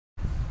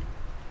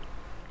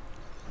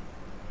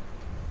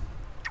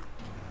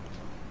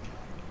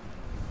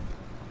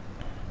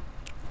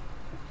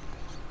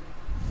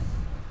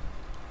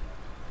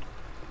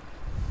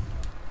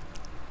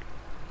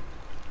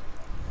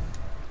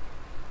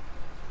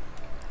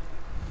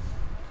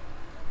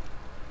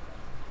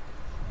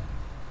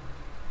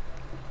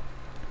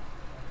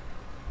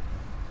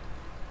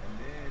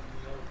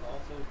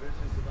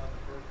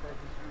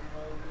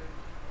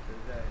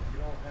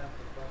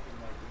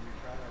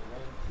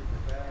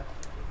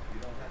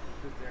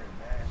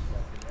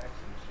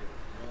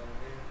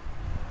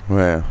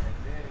Well,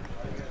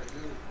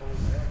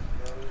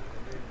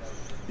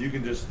 You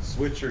can just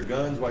switch your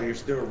guns while you're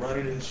still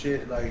running and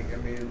shit. Like, I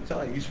mean, I'm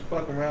telling you, you should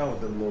fuck around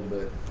with it a little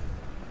bit.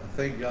 I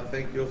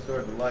think you'll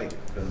start to like it.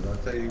 Because I'll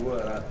tell you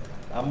what,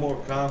 I'm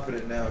more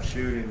confident now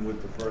shooting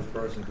with the first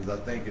person because I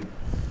think it's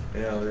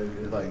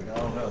like, I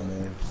don't know,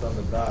 man,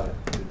 something about it.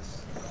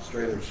 It's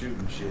straight up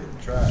shooting shit.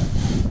 Try it.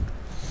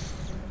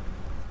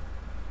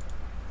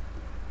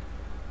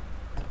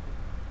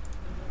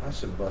 I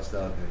should bust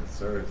out the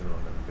insurgent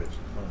on them bitches,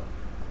 huh?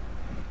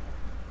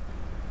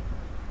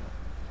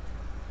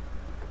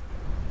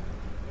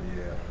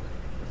 Yeah,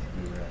 let's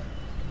do that.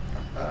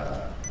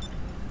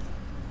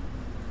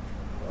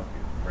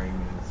 Fucking bring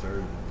me the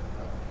insurgent.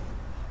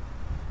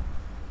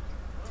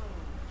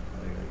 I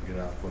gotta get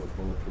out, put a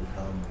bulletproof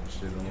helmet and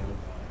shit on.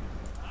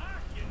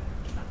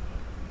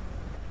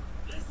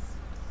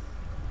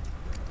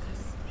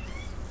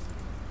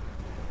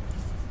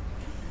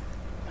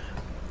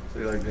 See,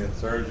 like the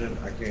insurgent,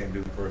 I can't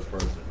do first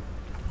person.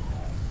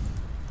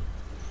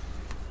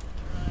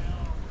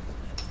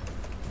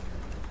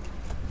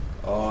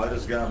 Oh, I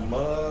just got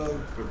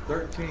mugged for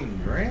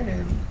 13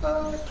 grand.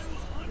 Fuck.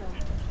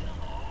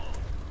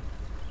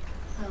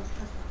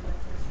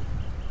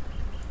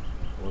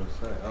 What's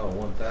that? Oh,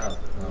 1,000.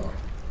 Oh.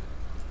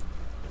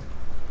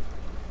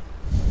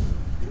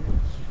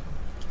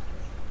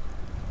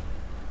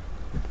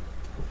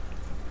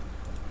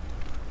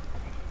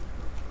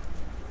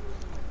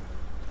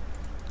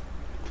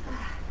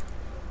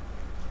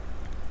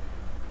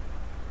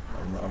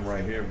 I'm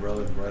right here,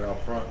 brother, right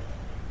out front.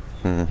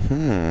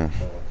 mm-hmm.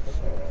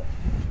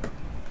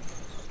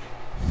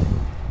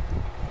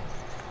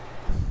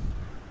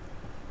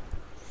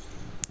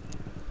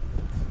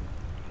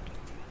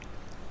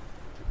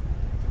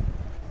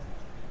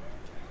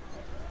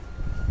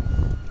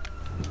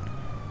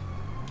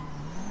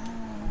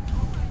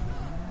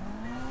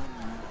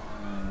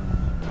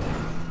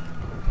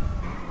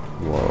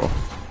 Whoa.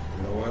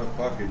 You know what?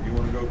 Fuck it. You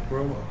want to go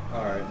Kuruma?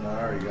 Alright, no, I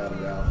already got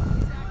it out.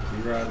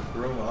 You ride the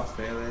Kuruma, I'll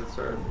stand there and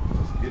serve you.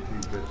 Let's get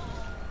these bitches.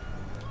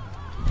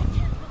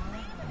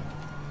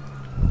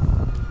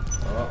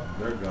 Oh,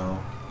 they're gone.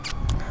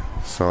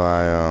 So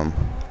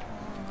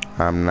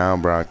I'm now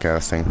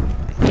broadcasting.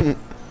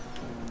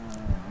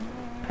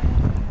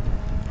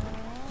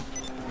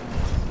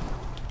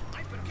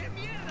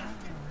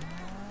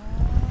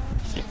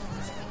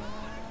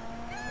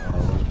 Oh,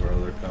 look, bro,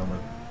 they're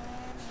coming.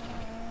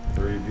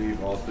 3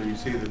 deep, all three. You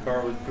see the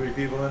car with 3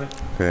 people in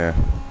it? Yeah.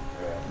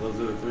 Those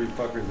are the 3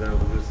 fuckers that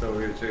were just over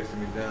here chasing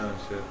me down and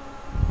shit.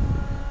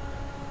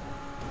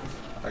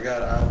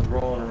 I was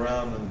rolling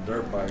around on the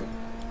dirt bike.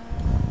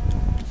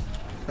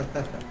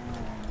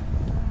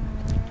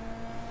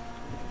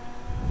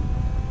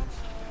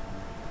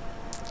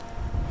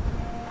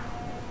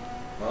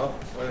 Oh,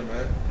 wait a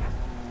minute.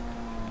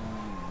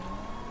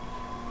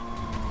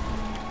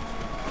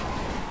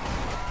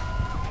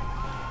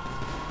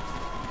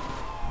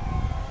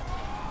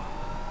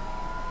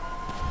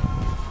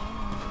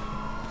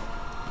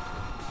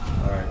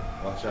 Alright,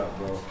 watch out,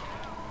 bro.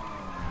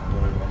 I'm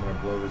gonna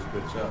blow this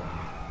bitch up.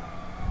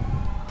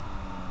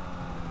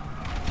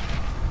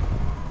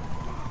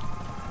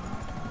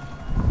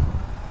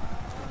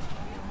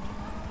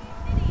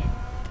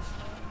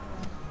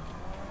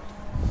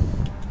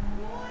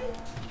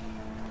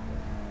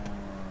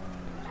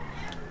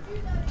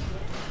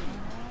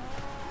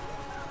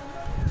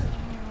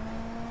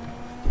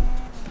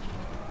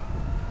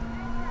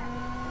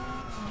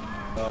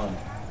 Um,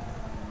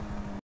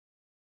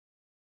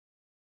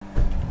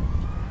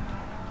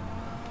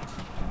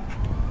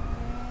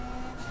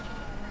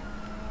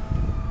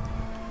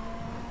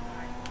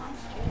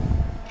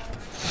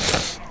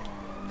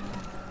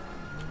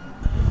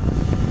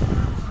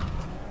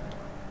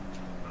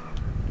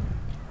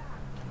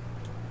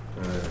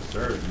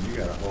 Surgeon, you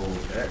gotta hold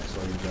X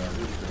while you got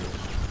this bitch.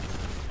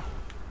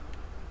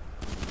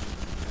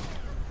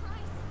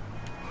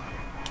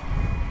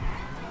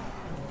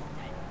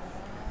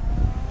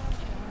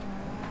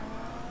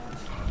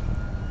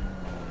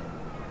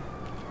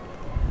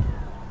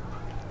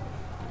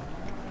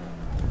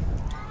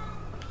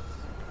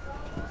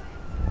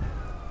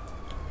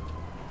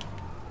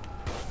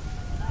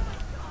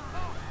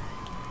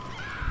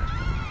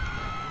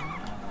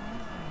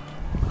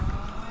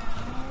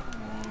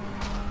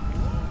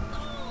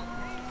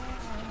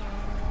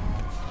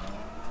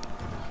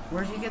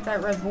 Where'd you get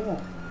that Red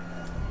Bull?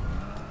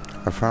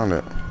 I found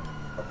it.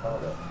 I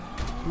found it.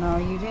 No,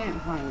 you didn't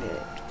find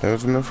it. It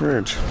was in the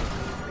fridge. It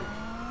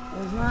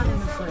was not in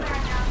the fridge.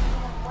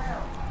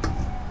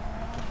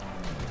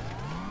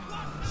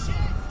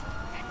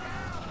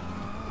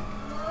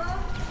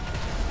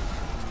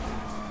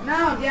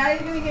 No,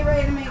 Daddy's gonna get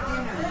ready to make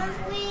dinner.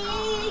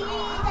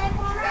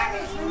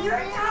 You're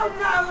out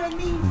now with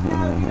me.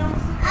 No, you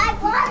don't.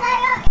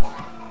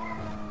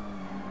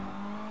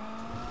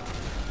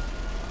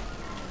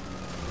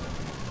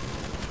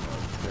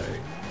 Okay.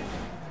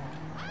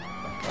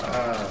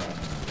 Ah.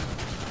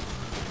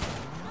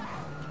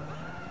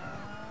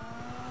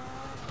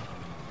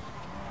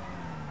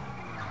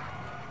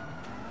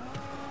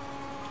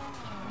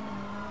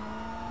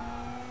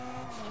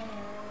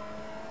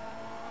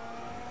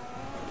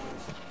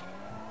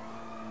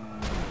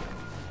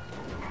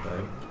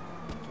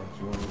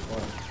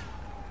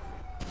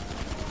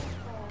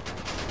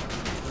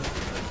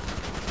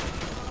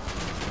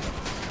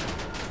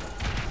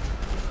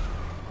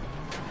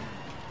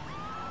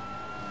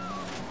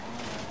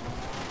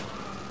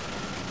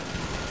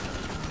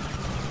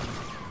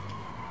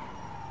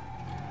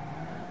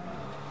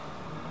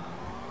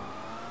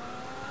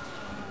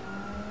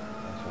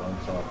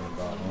 I'm talking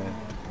about, man.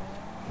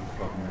 You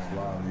fucking just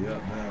line me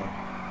up now.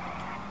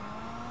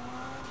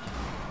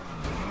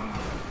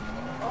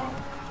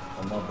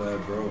 Oh, my bad,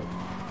 bro.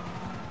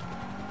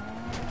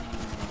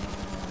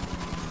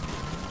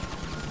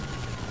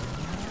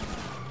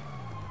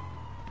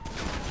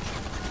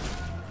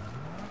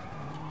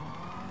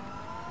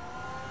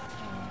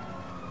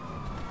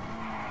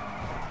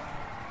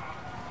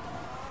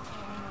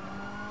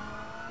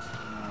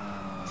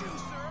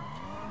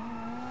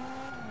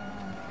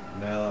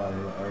 Now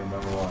I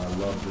remember why I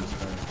love this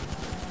thing.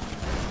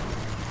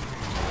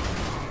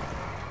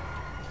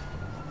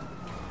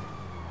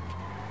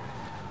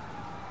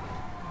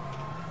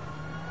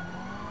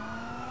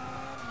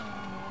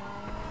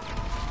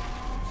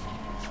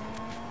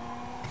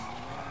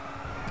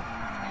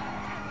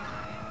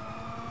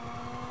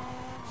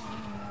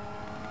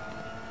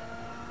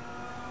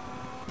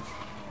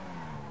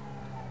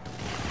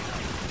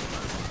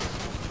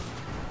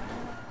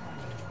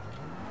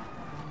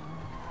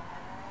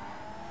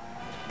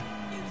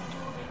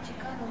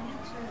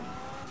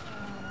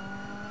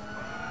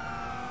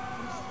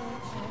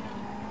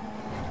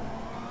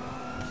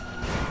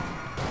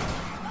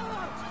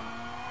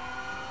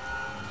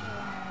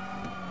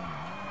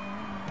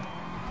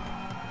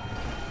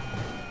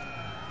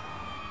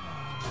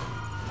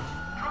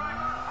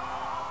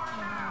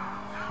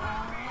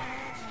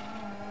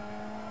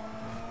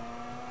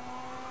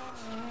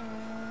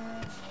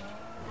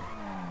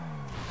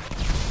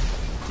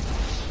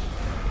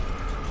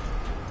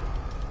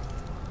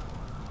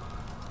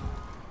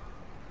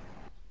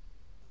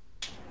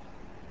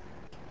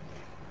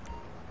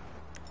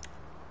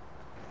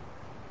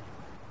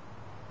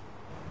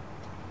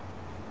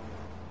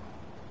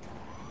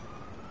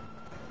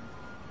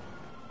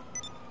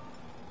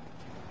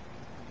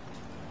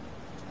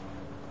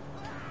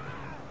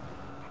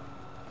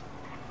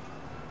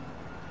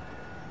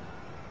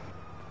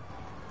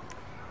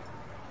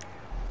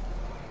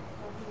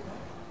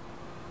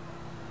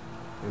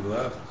 He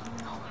left.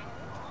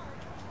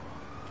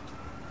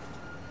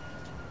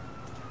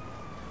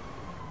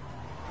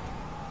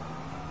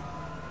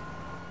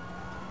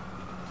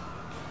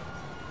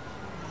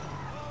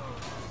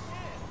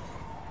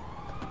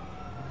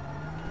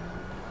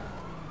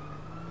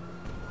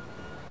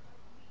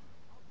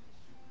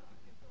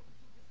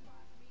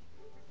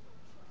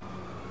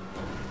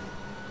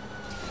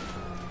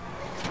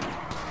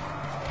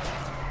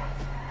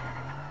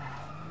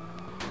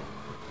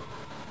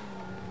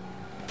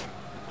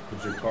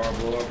 Did your car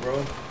blow up,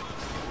 bro?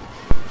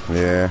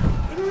 Yeah.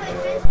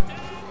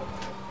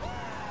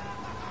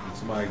 Did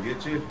somebody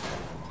get you?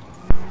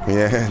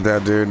 Yeah,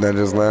 that dude that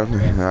just left.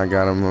 I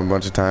got him a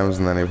bunch of times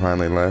and then he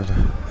finally left.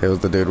 It was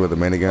the dude with the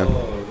minigun.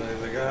 Oh,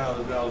 the guy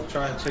I was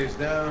trying to chase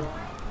down?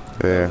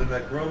 That Yeah. was in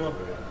that room up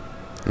there?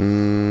 I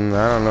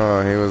don't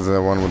know. He was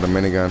the one with the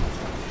minigun.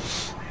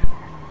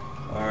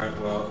 Alright,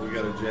 well, we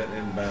got a jet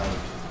inbound.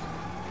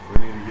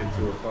 We need to get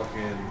to a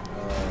fucking,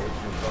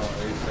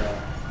 ASAP.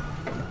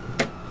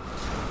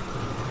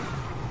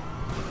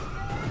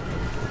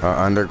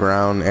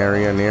 Underground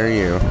area near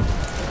you. Yes,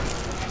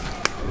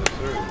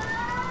 sir.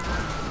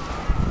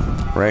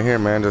 Right here,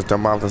 man. Just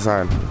jump off the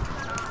side.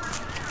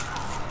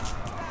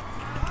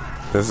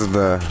 This is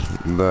the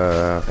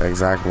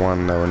exact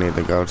one that we need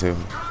to go to.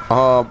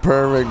 Oh,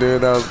 perfect,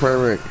 dude. That was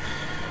perfect.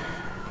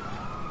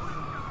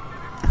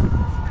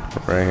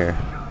 Right here.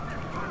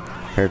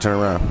 Here, turn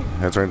around.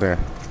 It's right there.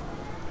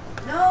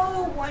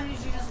 No, why did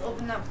you just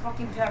open that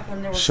fucking pack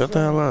when there was Shut the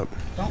hell up.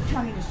 Don't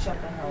tell me to shut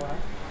the hell up.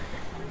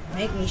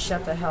 Make me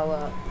shut the hell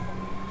up.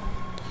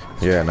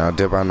 Yeah, now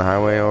dip on the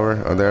highway over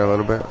there a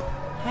little bit.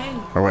 Hey.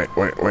 Oh, wait.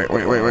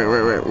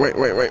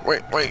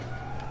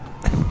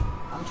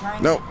 I'm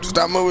trying No, to...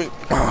 stop moving.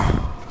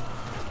 Oh.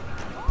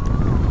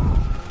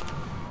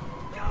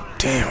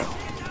 Damn.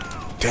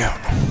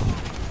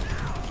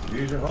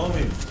 Use your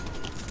homies.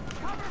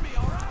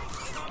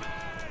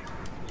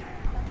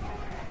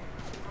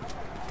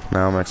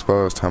 Now I'm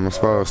exposed.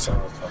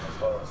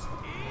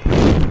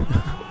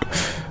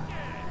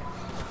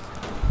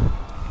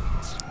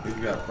 He's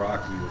got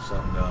proxy or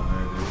something down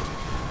there, dude.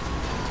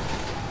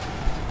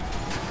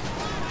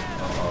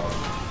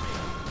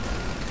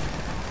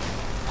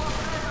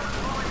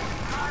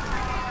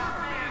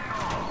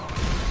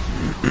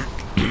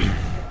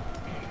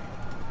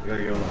 You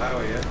gotta get on the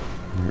highway, yeah?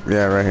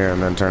 Yeah, right here,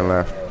 and then turn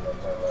left.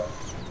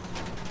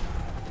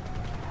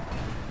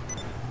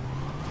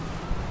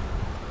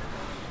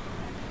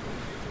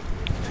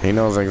 He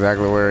knows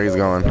exactly where he's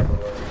going.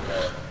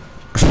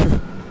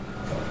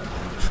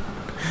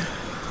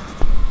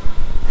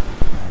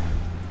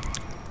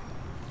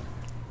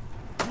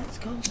 Let's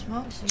go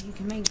smoke so you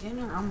can make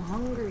dinner. I'm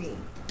hungry.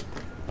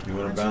 You want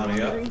a Aren't bounty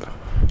you up? hungry?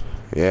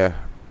 Yeah.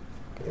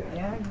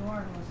 Yeah, you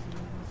are. Let's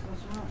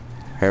go smoke.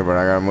 Hey, but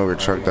I gotta move your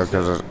truck though,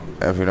 because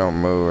if you don't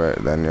move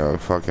it, then you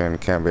fucking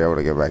can't be able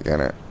to get back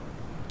in it.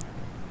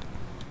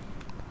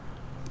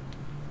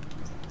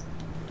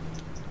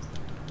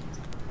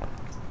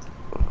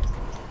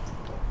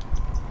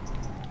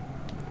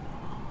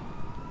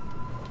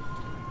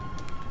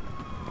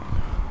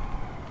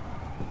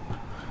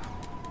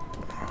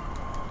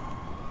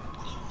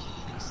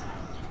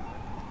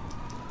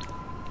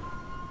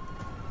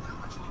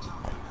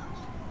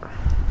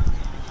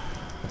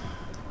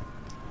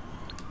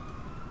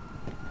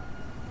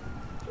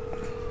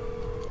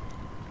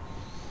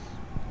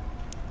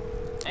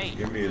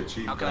 Give me a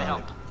cheap How can I guy.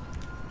 help?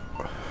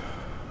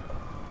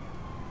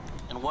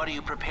 And what are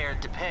you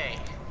prepared to pay?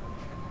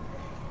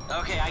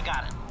 Okay, I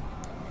got it.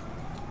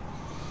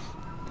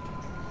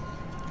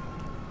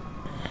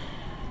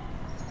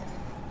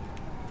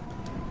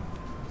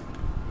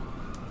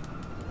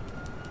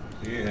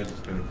 You ain't had to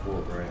spend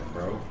 $4 grand,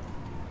 bro.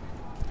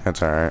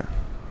 That's alright.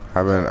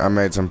 I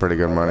made some pretty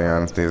good money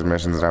on these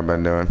missions that I've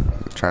been doing.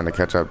 Trying to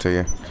catch up to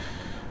you.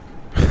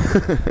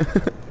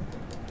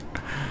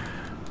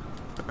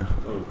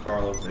 Oh,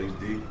 Carlos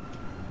HD.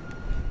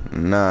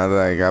 Nah,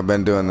 like I've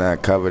been doing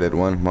that coveted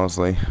one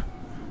mostly.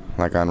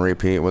 Like on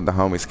repeat with the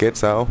homie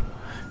Schizo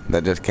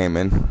that just came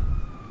in.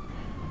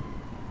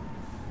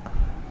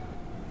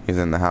 He's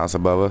in the house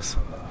above us.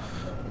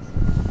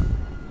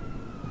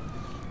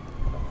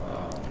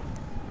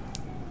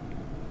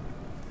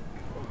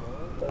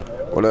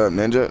 What up,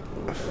 Ninja?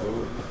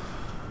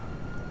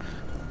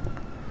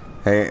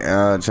 Hey,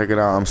 check it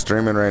out. I'm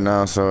streaming right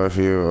now, so if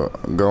you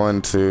go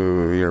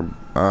into your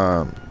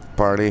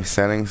party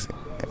settings,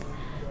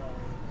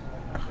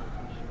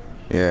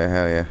 yeah,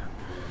 hell yeah.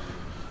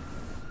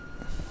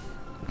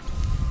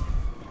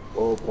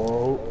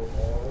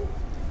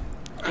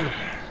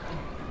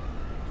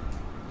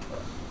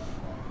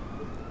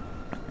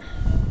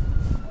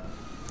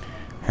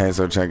 Hey,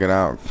 so check it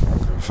out.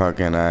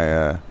 Fucking,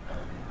 I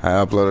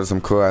uploaded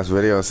some cool ass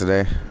videos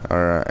today,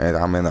 or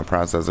I'm in the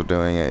process of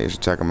doing it. You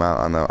should check them out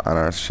on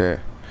our shit.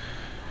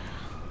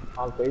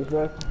 On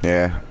Facebook?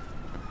 Yeah.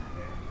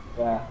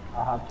 Yeah,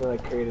 I'll have to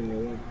like create a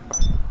new one.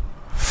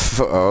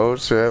 Oh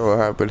shit! What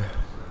happened?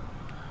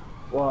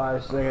 Well, I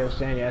was like I was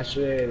saying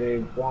yesterday, they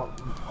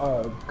want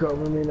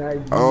government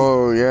ID.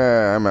 Oh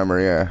yeah, I remember.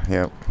 Yeah,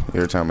 yep. You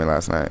were telling me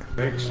last night.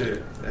 Fake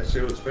shit. That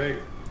shit was fake.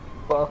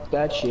 Fuck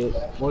that shit.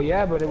 Well,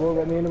 yeah, but it won't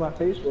let me into my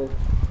Facebook.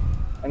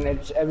 And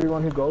it's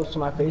everyone who goes to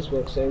my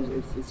Facebook says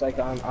it's like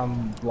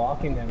I'm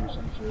blocking them or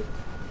some shit.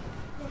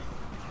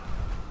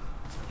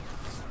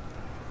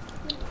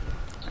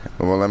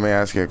 Well, let me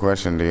ask you a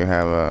question. Do you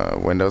have a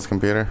Windows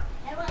computer?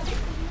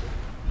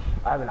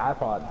 I have an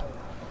iPod.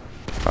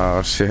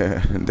 Oh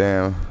shit!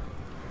 Damn.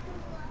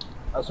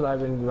 That's what I've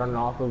been running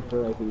off of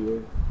for like a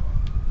year.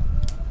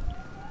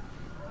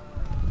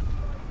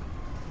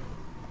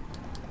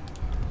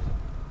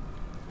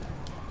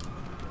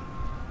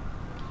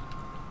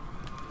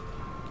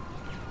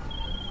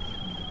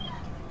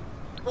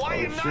 Why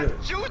you shit.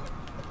 not shoot?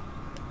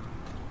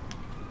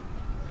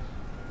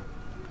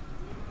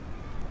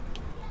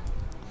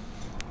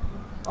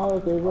 Oh,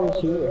 okay,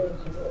 everybody's here.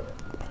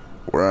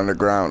 We're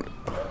underground.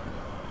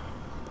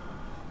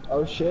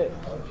 Oh shit.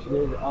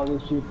 There's all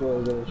these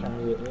people that are trying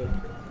to get me.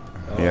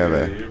 Oh, Yeah,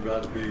 man. you're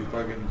about to be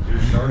fucking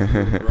just shark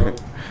food, bro.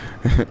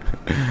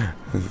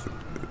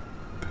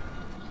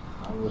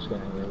 I'm just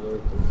gonna get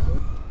away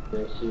to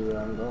see where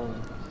I'm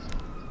going.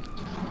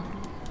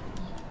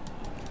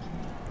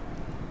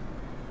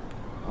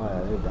 Oh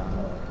yeah, they're down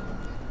there.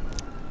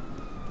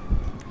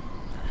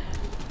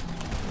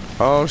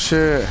 Oh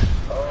shit!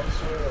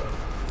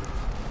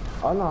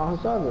 Oh no,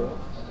 it's all good.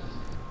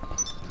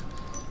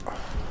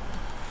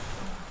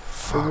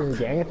 Is there a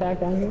gang attack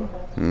down here?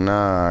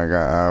 Nah, I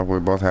got. We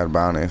both had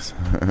bounties.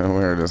 We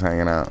were just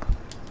hanging out.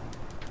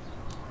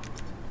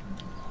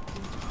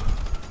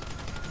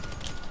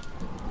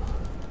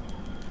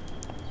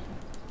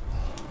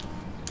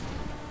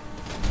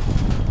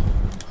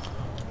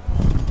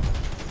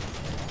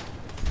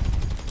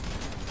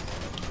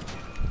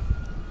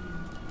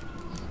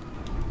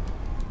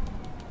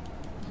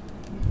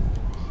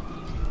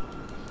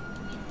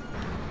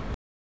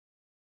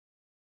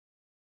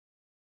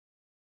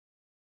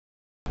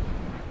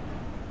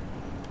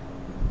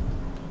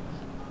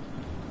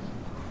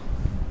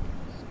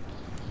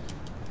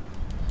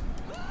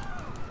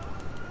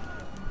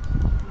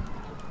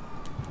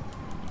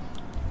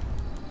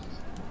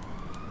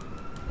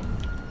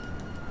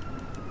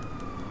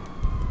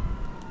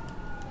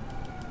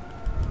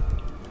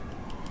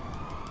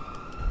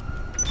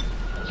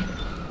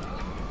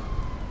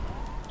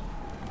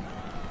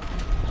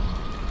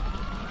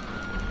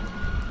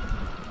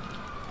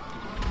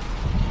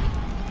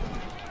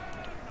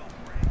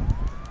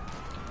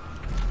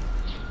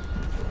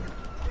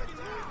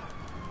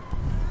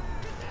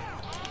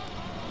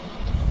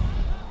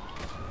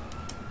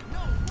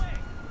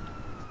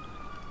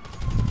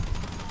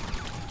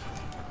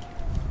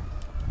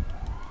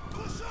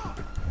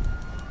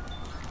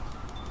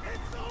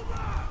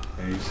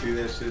 Hey, you see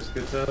that shit,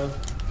 Skitto?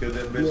 Kill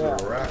that bitch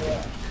with a rocket.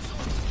 Yeah.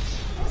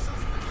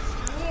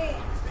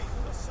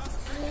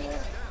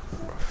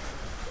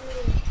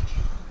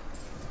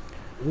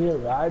 Is he a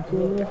ride to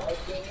me?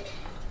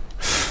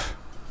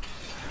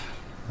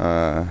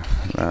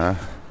 Nah.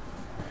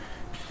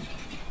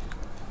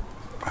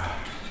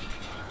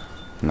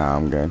 Nah,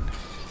 I'm good.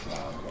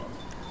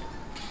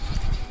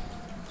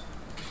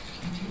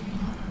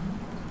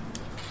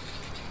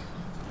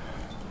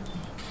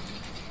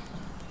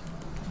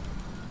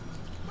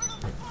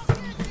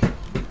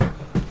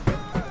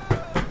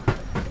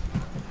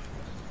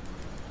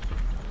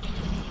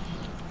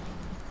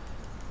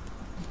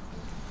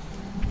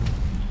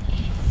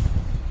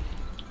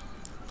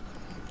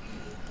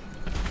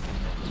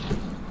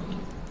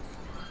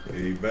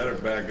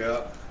 back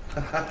up. Ha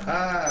ha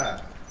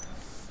ha!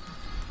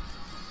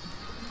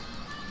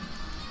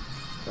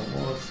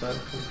 Come on, son,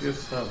 come get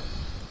some.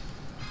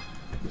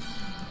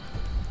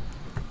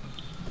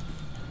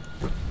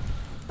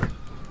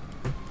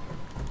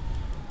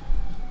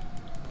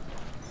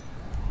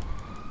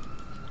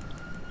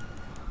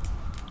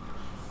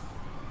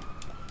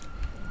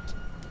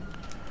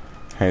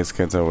 Hey,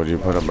 Skizzo, would you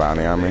put a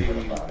bounty on me?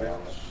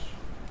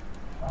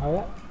 Oh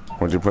yeah?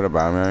 Would you put a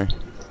bounty on me?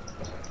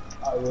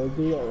 I will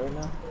do it right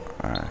now.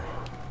 Alright.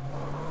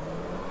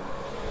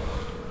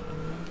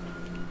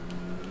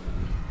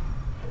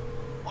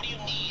 What do you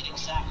need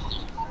exactly?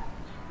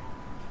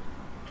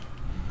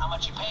 How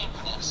much you paying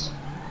for this?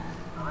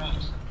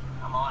 Great,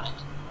 I'm on it.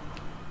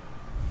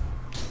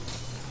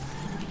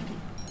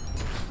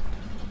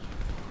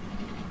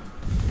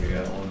 We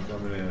got one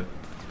coming in.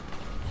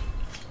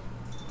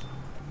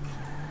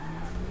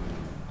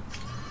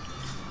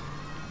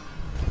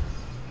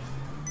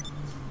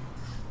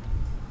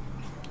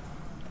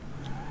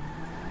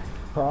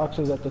 Prox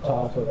is at the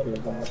top up here,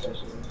 guys.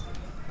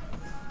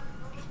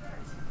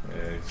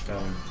 Yeah, he's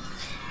coming.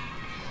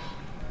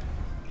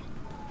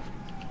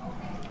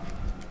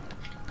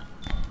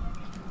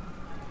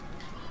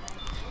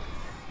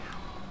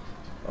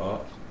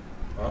 Oh,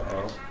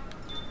 uh-oh.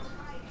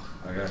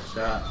 I got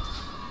shot.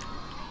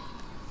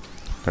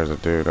 There's a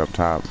dude up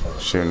top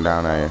shooting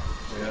down at you.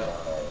 Yeah.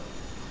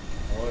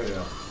 Oh,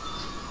 yeah.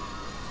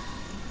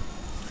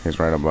 He's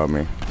right above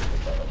me.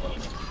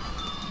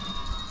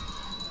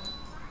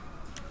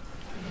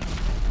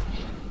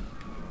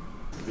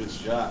 Good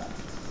shot.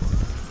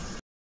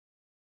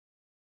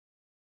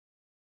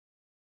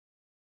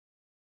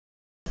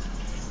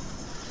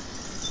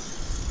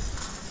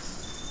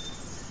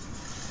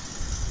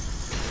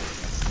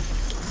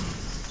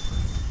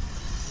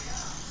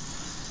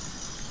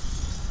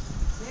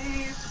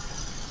 Dave.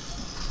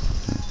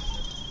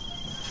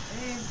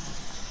 Dave.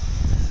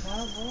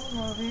 Stop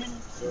moving.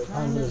 I'm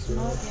trying to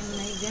smoke and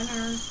make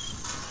dinner.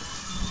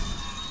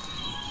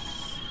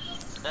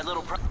 That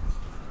little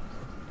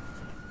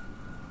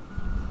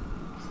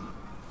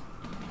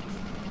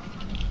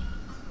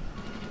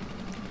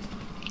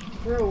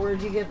Bro,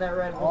 where'd you get that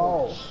Red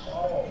Bull?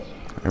 Oh.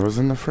 It was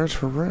in the fridge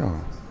for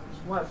real.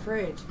 What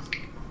fridge?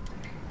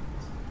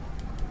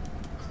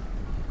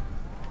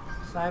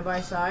 Side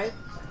by side?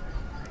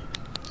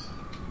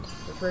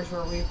 The fridge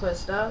where we put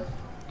stuff?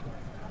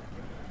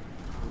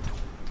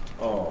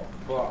 Oh,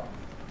 fuck.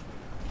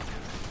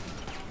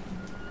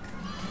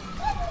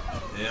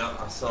 Yeah,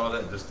 I saw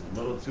that just a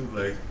little too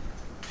late.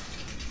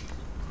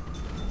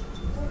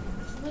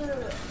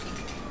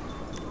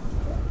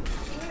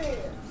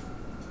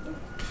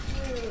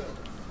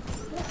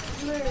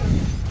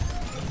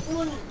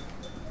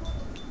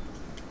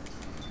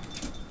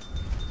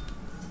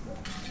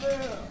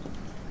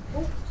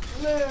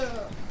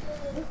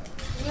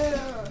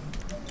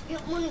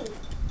 Get money.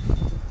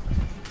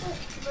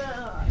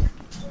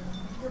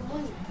 Get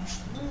money.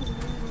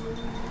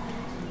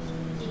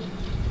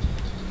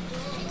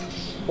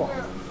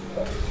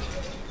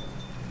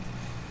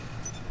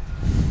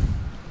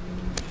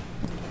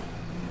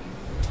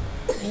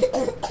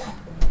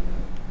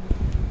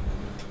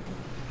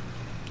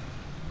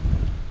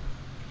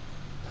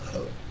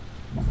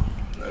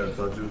 I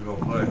thought you was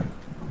gonna play.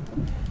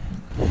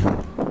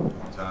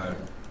 I'm tired.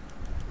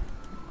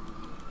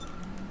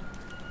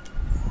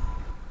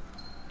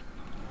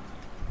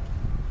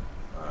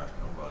 Alright,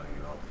 nobody,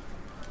 you know.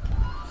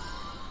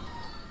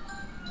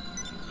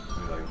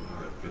 We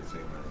got 15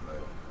 minutes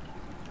later.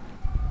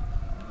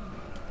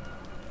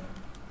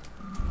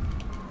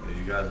 Hey,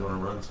 you guys wanna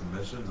run some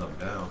missions? I'm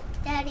down.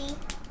 Daddy.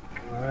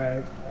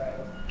 Alright.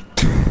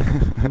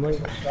 I'm going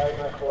to start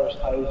my first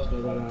heist.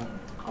 They're gonna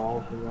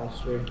call for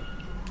roster.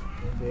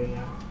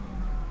 Yeah.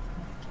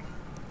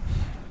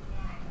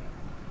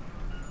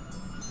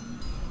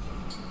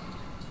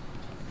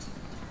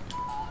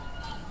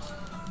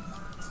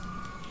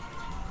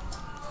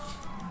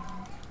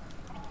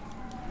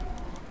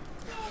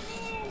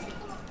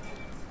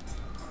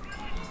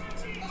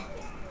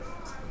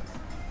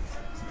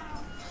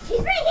 He's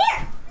right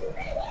here.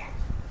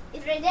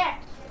 He's right there.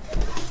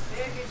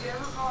 Dave, did you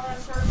ever call that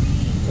SRB?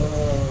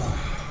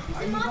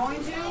 Are you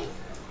going to?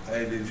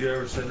 Hey, did you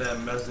ever send that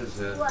message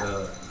at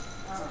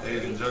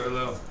Agent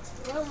Juggalo?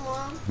 What,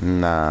 Mom?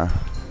 Nah.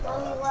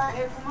 Mommy, what?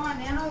 Hey, come on,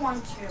 Nana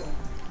wants you.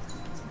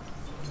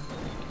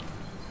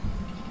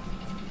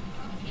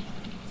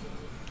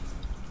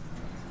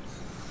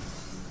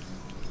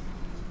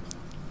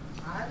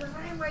 Not the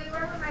same way you were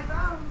with my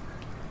phone.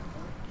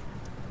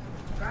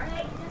 Try to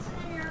just sit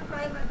in here and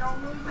play, but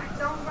don't run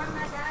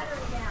my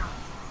battery down.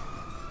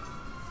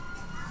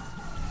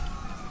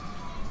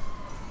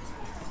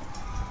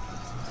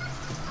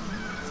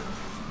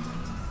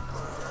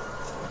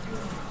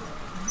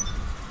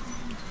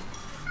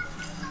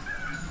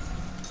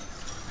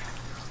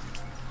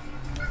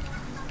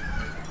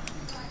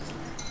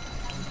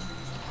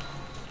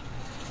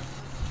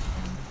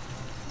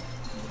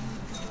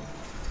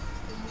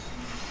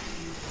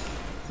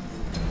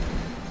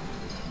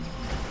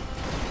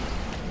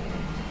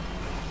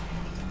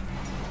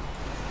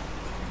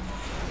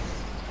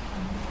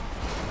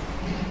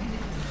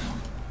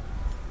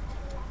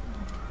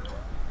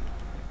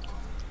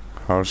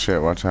 Oh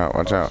shit, watch out,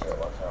 watch out.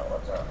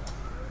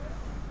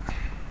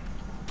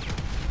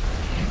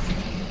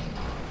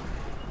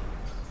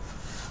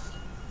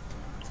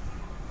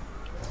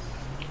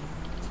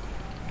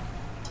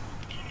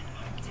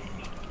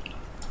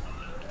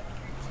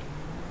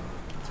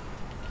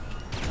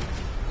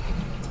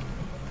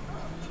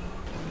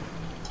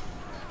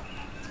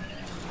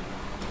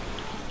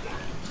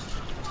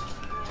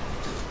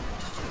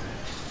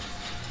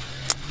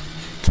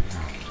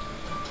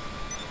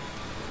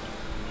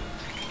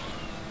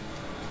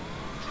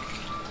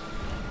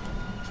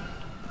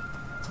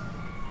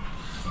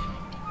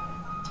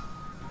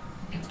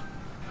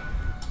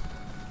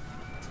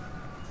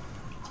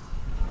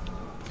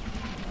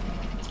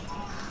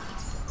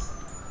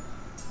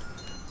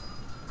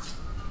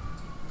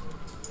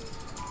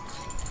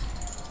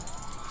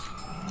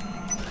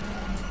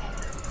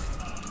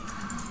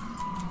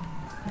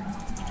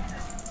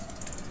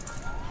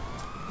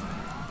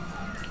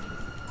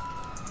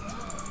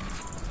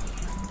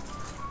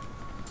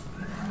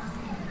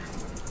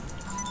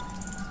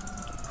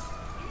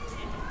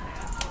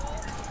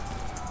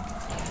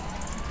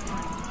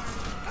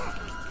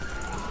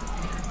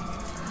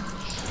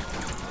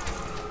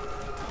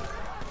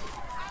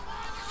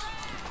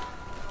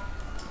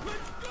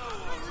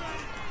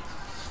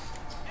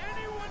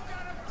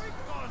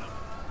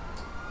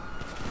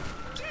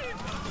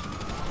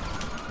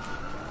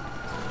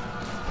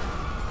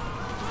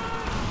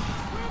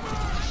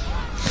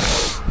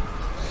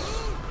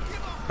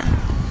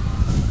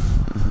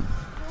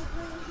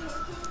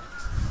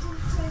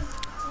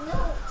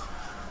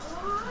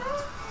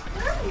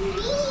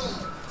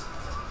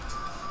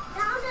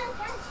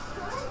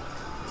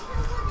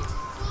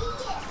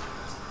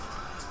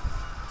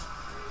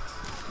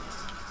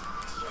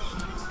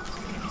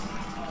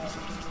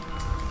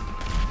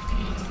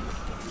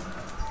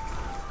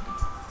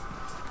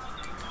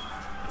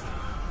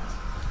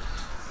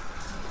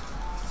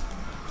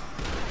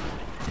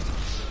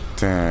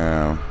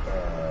 Damn.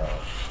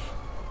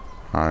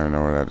 I don't even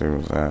know where that dude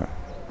was at.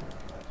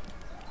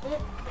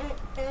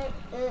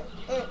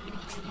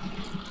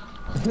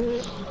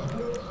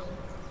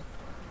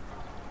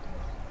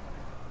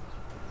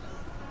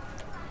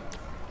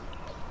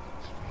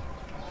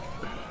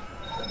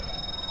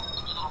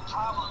 Our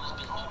problem has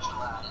been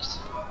neutralized.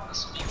 I'll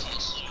speak to you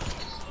soon.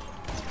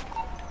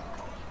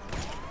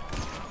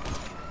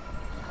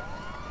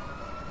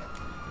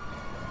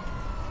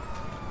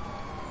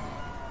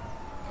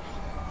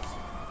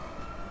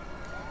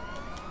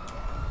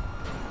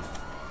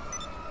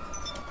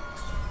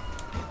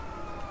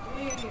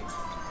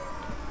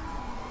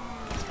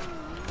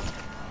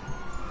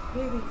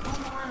 Baby,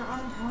 come on,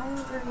 I'm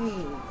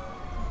hungry.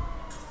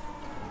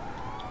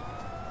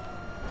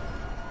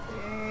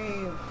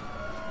 Babe.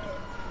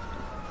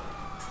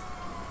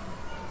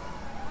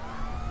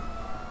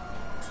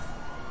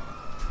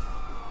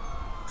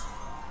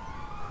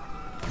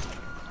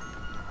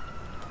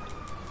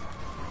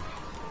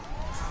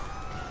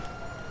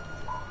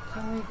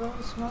 Can we go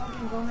smoke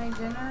and go make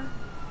dinner?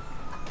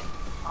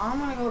 I'm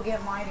gonna go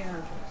get my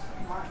dinner.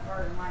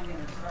 My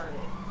dinner started.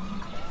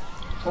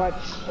 What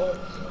the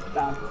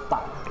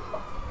fuck?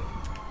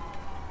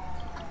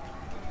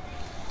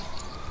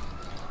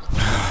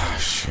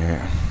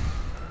 Shit.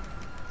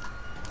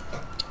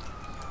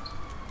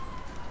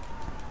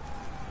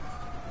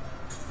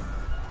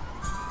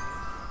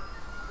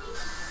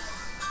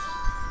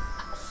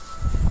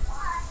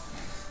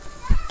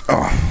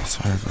 Oh,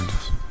 sorry about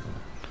this.